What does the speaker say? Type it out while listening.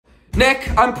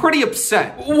Nick, I'm pretty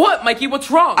upset. What, Mikey?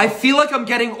 What's wrong? I feel like I'm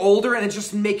getting older and it's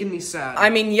just making me sad. I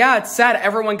mean, yeah, it's sad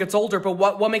everyone gets older, but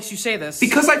what makes you say this?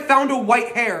 Because I found a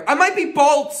white hair. I might be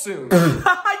bald soon.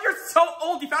 You're so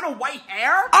old, you found a white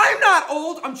hair? I'm not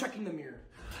old. I'm checking the mirror.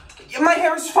 My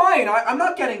hair's fine. I'm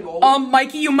not getting old.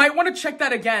 Mikey, you might want to check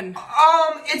that again.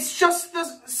 It's just the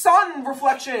sun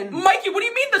reflection. Mikey, what do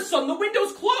you mean the sun? The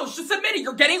window's closed. Just admit it,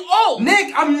 you're getting old.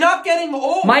 Nick, I'm not getting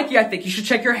old. Mikey, I think you should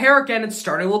check your hair again. It's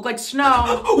starting to look like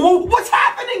snow. What's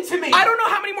happening to me? I don't know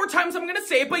how many more times I'm gonna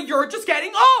say it, but you're just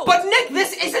getting old. But Nick,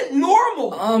 this isn't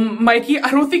normal. Mikey,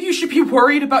 I don't think you should be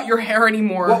worried about your hair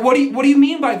anymore. What do you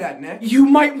mean by that, Nick? You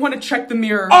might want to check the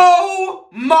mirror. Oh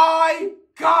my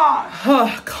God!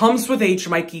 Comes with age,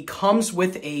 Mikey. Comes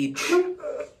with age.